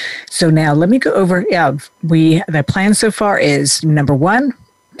so now let me go over, the plan so far is number 1,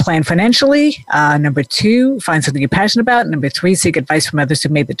 plan financially. Number 2, find something you're passionate about. Number 3, seek advice from others who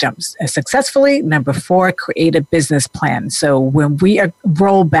made the jump successfully. Number 4, create a business plan. So when we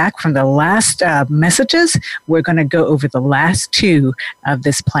roll back from the last messages, we're going to go over the last 2 of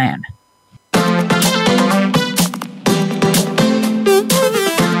this plan.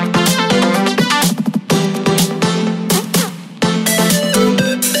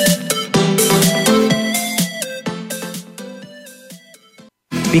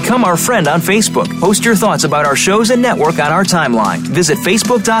 Become our friend on Facebook. Post your thoughts about our shows and network on our timeline. Visit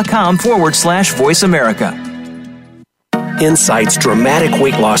facebook.com/Voice America. Insight's dramatic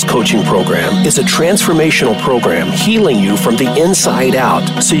weight loss coaching program is a transformational program healing you from the inside out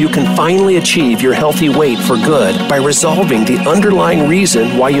so you can finally achieve your healthy weight for good by resolving the underlying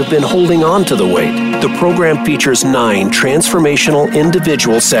reason why you've been holding on to the weight. The program features 9 transformational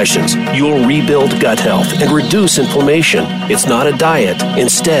individual sessions. You'll rebuild gut health and reduce inflammation. It's not a diet.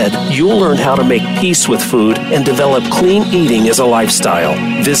 Instead, you'll learn how to make peace with food and develop clean eating as a lifestyle.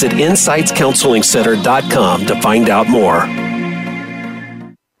 Visit InsightsCounselingCenter.com to find out more.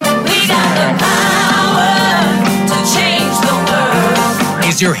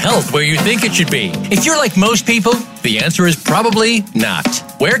 Is your health where you think it should be? If you're like most people, the answer is probably not.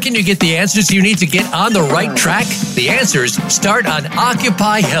 Where can you get the answers you need to get on the right track? The answers start on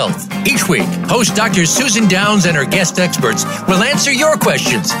Occupy Health. Each week, host Dr. Susan Downs and her guest experts will answer your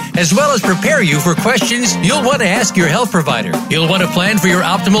questions, as well as prepare you for questions you'll want to ask your health provider. You'll want to plan for your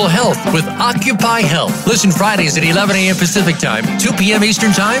optimal health with Occupy Health. Listen Fridays at 11 a.m. Pacific Time, 2 p.m.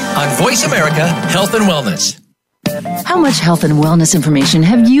 Eastern Time on Voice America Health and Wellness. How much health and wellness information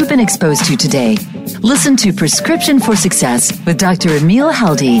have you been exposed to today? Listen to Prescription for Success with Dr. Emil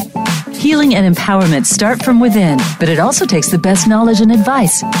Haldi. Healing and empowerment start from within, but it also takes the best knowledge and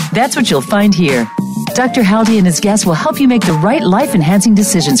advice. That's what you'll find here. Dr. Haldi and his guests will help you make the right life-enhancing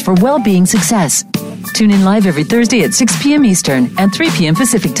decisions for well-being success. Tune in live every Thursday at 6 p.m. Eastern and 3 p.m.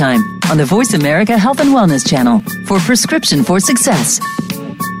 Pacific Time on the Voice America Health and Wellness channel for Prescription for Success.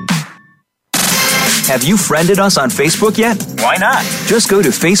 Have you friended us on Facebook yet? Why not? Just go to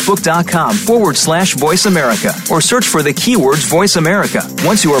facebook.com/Voice America or search for the keywords Voice America.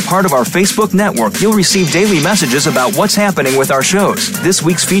 Once you are part of our Facebook network, you'll receive daily messages about what's happening with our shows, this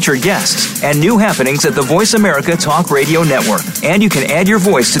week's featured guests, and new happenings at the Voice America Talk Radio Network. And you can add your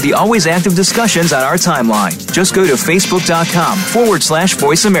voice to the always active discussions on our timeline. Just go to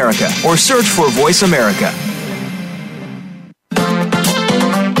facebook.com/Voice America or search for Voice America.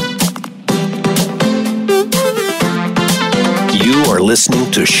 You are listening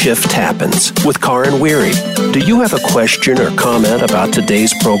to Shift Happens with Karen Weary. Do you have a question or comment about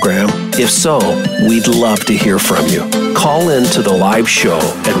today's program? If so, we'd love to hear from you. Call in to the live show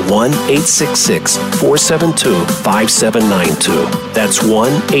at 1-866-472-5792. That's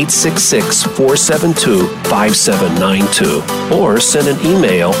 1-866-472-5792. Or send an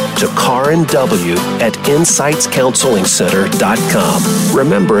email to karenw@insightscounselingcenter.com.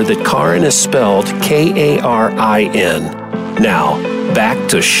 Remember that Karen is spelled Karin. Now, back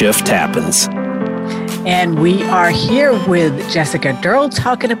to Shift Happens. And we are here with Jessica Durrell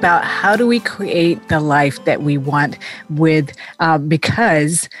talking about how do we create the life that we want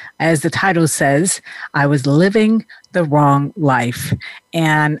because, as the title says, I was living the wrong life.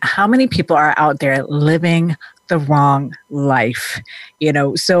 And how many people are out there living the wrong life?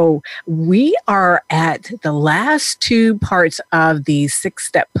 So we are at the last two parts of the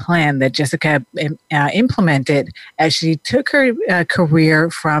 6-step plan that Jessica implemented as she took her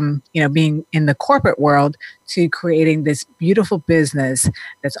career from, being in the corporate world to creating this beautiful business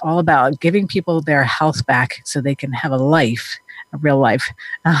that's all about giving people their health back so they can have a real life.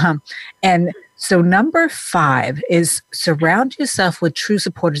 And so number 5 is surround yourself with true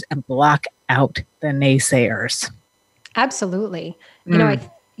supporters and block out the naysayers. Absolutely.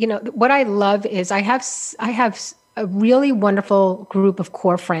 What I love is I have a really wonderful group of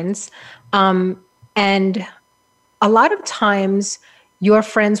core friends. And a lot of times your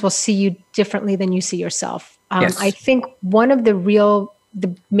friends will see you differently than you see yourself. Yes. I think one of the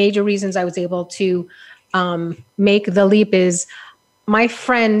major reasons I was able to make the leap is my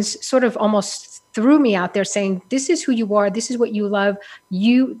friends sort of almost threw me out there saying, this is who you are. This is what you love.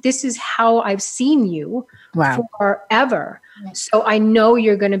 This is how I've seen you forever. So I know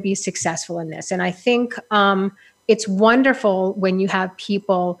you're going to be successful in this. And I think it's wonderful when you have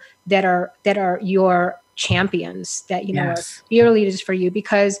people that are your champions, that, are peer leaders for you,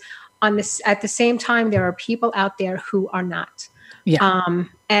 because at the same time, there are people out there who are not. Yeah.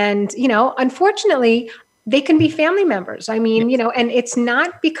 And, unfortunately, they can be family members. I mean, and it's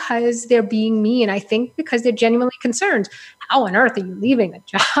not because they're being mean. I think because they're genuinely concerned. How on earth are you leaving a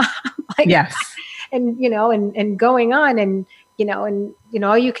job? Yes. And, and going on and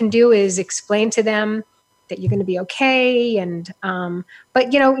all you can do is explain to them that you're going to be okay. And,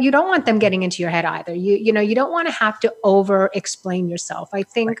 but, you don't want them getting into your head either. You don't want to have to over explain yourself. I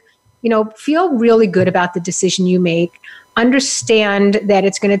think, feel really good about the decision you make. Understand that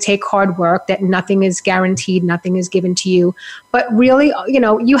it's going to take hard work, that nothing is guaranteed, nothing is given to you. But really,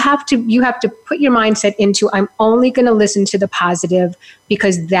 you have to put your mindset into, I'm only going to listen to the positive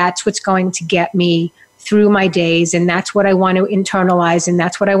because that's what's going to get me through my days. And that's what I want to internalize. And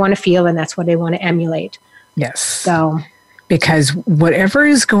that's what I want to feel. And that's what I want to emulate. Yes. So, because whatever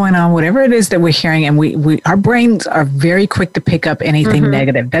is going on, whatever it is that we're hearing, and we our brains are very quick to pick up anything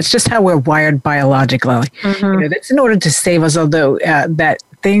negative. That's just how we're wired biologically. That's in order to save us, although that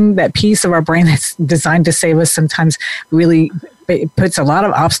piece of our brain that's designed to save us sometimes really puts a lot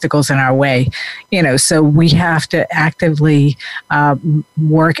of obstacles in our way. So we have to actively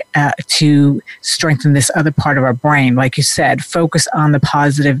work to strengthen this other part of our brain. Like you said, focus on the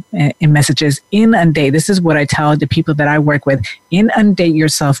positive messages. Inundate. This is what I tell the people that I work with. Inundate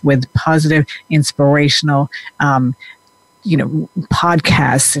yourself with positive, inspirational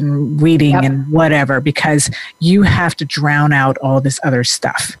podcasts and reading and whatever, because you have to drown out all this other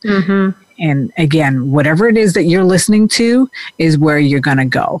stuff. Mm-hmm. And again, whatever it is that you're listening to is where you're going to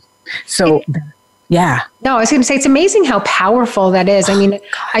go. So, yeah. No, I was going to say, it's amazing how powerful that is. I mean,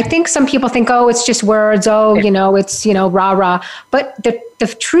 I think some people think, oh, it's just words. Oh, it's, rah, rah. But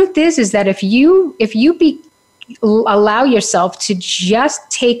the truth is that if you allow yourself to just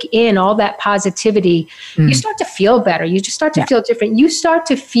take in all that positivity, you start to feel better. You just start to feel different. You start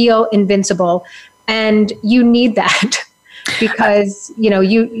to feel invincible, and you need that because,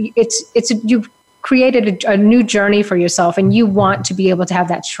 you've created a new journey for yourself, and you want to be able to have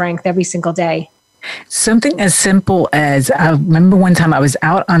that strength every single day. Something as simple as, I remember one time I was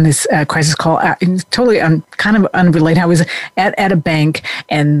out on this crisis call, totally kind of unrelated. I was at a bank,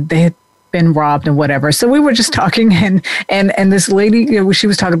 and they had been robbed and whatever. So we were just talking, and this lady, she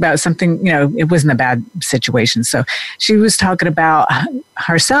was talking about something, it wasn't a bad situation. So she was talking about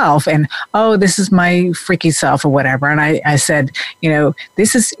herself and, oh, this is my freaky self or whatever. And I said,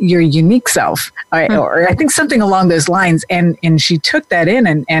 this is your unique self, or I think something along those lines. And she took that in,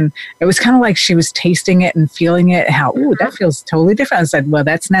 and it was kind of like she was tasting it and feeling it, how, ooh, that feels totally different. I said, well,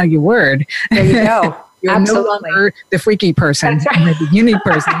 that's now your word. There you go. You're Absolutely. no longer the freaky person, right. The unique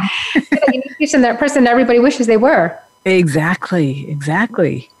person. The unique person, that person everybody wishes they were. Exactly.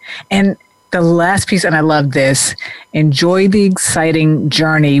 And the last piece, and I love this, enjoy the exciting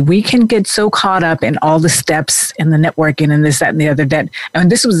journey. We can get so caught up in all the steps and the networking and this, that, and the other.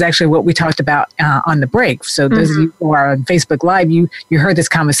 And this was actually what we talked about on the break. So those of you who are on Facebook Live, you heard this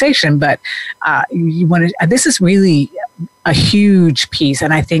conversation, but this is really a huge piece.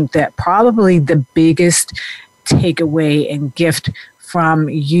 And I think that probably the biggest takeaway and gift from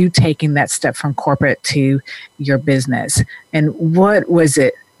you taking that step from corporate to your business. And what was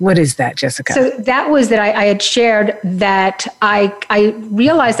it? What is that, Jessica? So that was that I had shared that I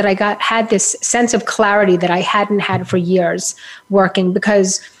realized that I had this sense of clarity that I hadn't had for years working,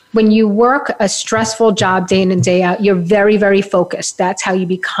 because when you work a stressful job day in and day out, you're very, very focused. That's how you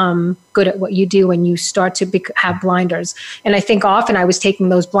become good at what you do, and you start to have blinders. And I think often I was taking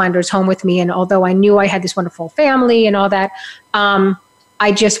those blinders home with me. And although I knew I had this wonderful family and all that,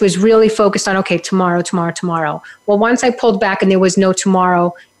 I just was really focused on, okay, tomorrow. Well, once I pulled back and there was no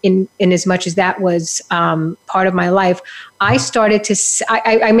tomorrow, in as much as that was part of my life, I started to,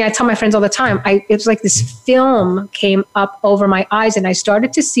 I tell my friends all the time, it was like this film came up over my eyes, and I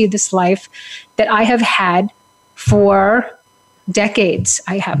started to see this life that I have had for decades.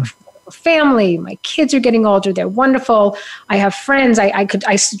 I have a family, my kids are getting older, they're wonderful. I have friends,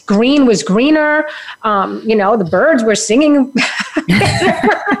 green was greener, the birds were singing.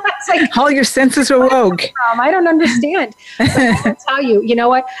 It's like, all your senses were woke. I don't understand. But I'll tell you, you know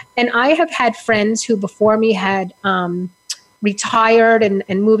what? And I have had friends who before me had retired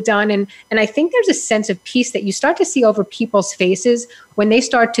and moved on. And I think there's a sense of peace that you start to see over people's faces when they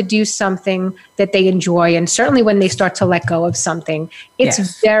start to do something that they enjoy. And certainly when they start to let go of something,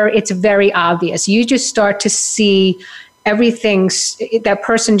 it's very obvious. You just start to see everything, that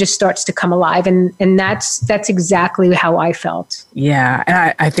person just starts to come alive. And that's exactly how I felt. Yeah.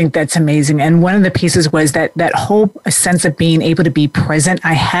 And I think that's amazing. And one of the pieces was that whole sense of being able to be present.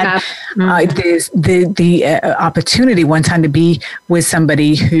 I had the opportunity one time to be with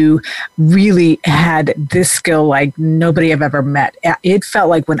somebody who really had this skill like nobody I've ever met. It felt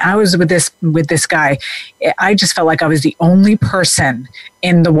like when I was with this guy, I just felt like I was the only person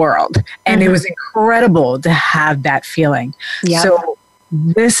in the world. And it was incredible to have that feeling. Yeah. So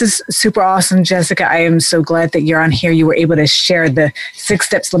this is super awesome, Jessica. I am so glad that you're on here. You were able to share the 6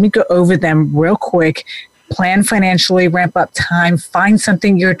 steps. Let me go over them real quick. Plan financially, ramp up time, find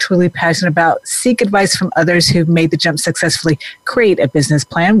something you're truly passionate about, seek advice from others who've made the jump successfully, create a business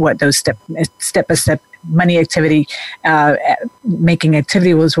plan, what those step-by-step money activity, making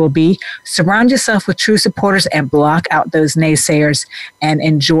activities will be. Surround yourself with true supporters and block out those naysayers and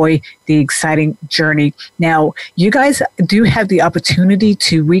enjoy the exciting journey. Now, you guys do have the opportunity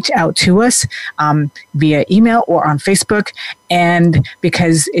to reach out to us via email or on Facebook. And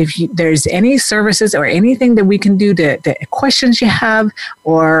because if there's any services or anything that we can do the questions you have,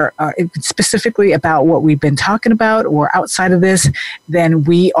 or specifically about what we've been talking about or outside of this, then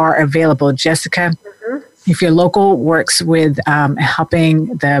we are available. Jessica, if your local works with helping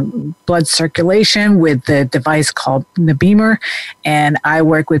the blood circulation with the device called the Beamer, and I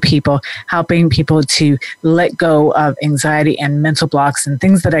work with people, helping people to let go of anxiety and mental blocks and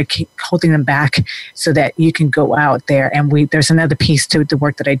things that are holding them back so that you can go out there. And there's another piece to the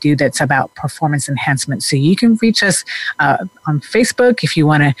work that I do that's about performance enhancement. So you can reach us on Facebook if you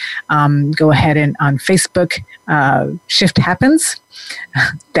want to go ahead and on Facebook, Shift Happens.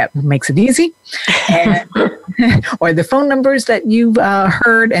 That makes it easy. And, or the phone numbers that you've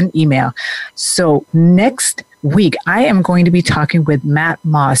heard, and email. So next week, I am going to be talking with Matt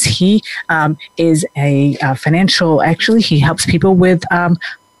Moss. He is a financial, actually, he helps people with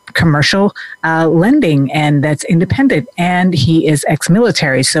commercial lending, and that's independent, and he is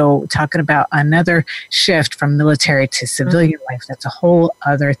ex-military. So talking about another shift from military to civilian life, that's a whole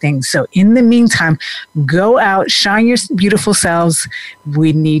other thing. So in the meantime, go out, shine your beautiful selves.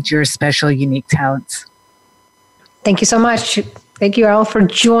 We need your special, unique talents. Thank you so much. Thank you all for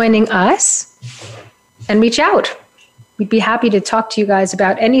joining us, and reach out. We'd be happy to talk to you guys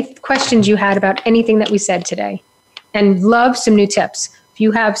about any questions you had about anything that we said today, and love some new tips. If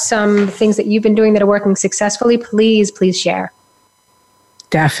you have some things that you've been doing that are working successfully, please share.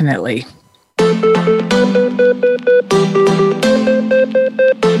 Definitely.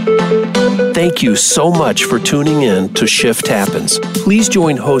 Thank you so much for tuning in to Shift Happens. Please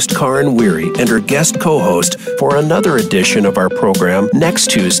join host Karen Weary and her guest co-host for another edition of our program next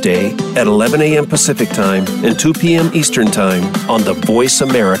Tuesday at 11 a.m. Pacific Time and 2 p.m. Eastern Time on the Voice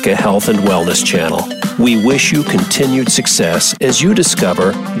America Health and Wellness channel. We wish you continued success as you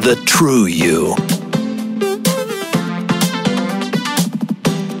discover the true you.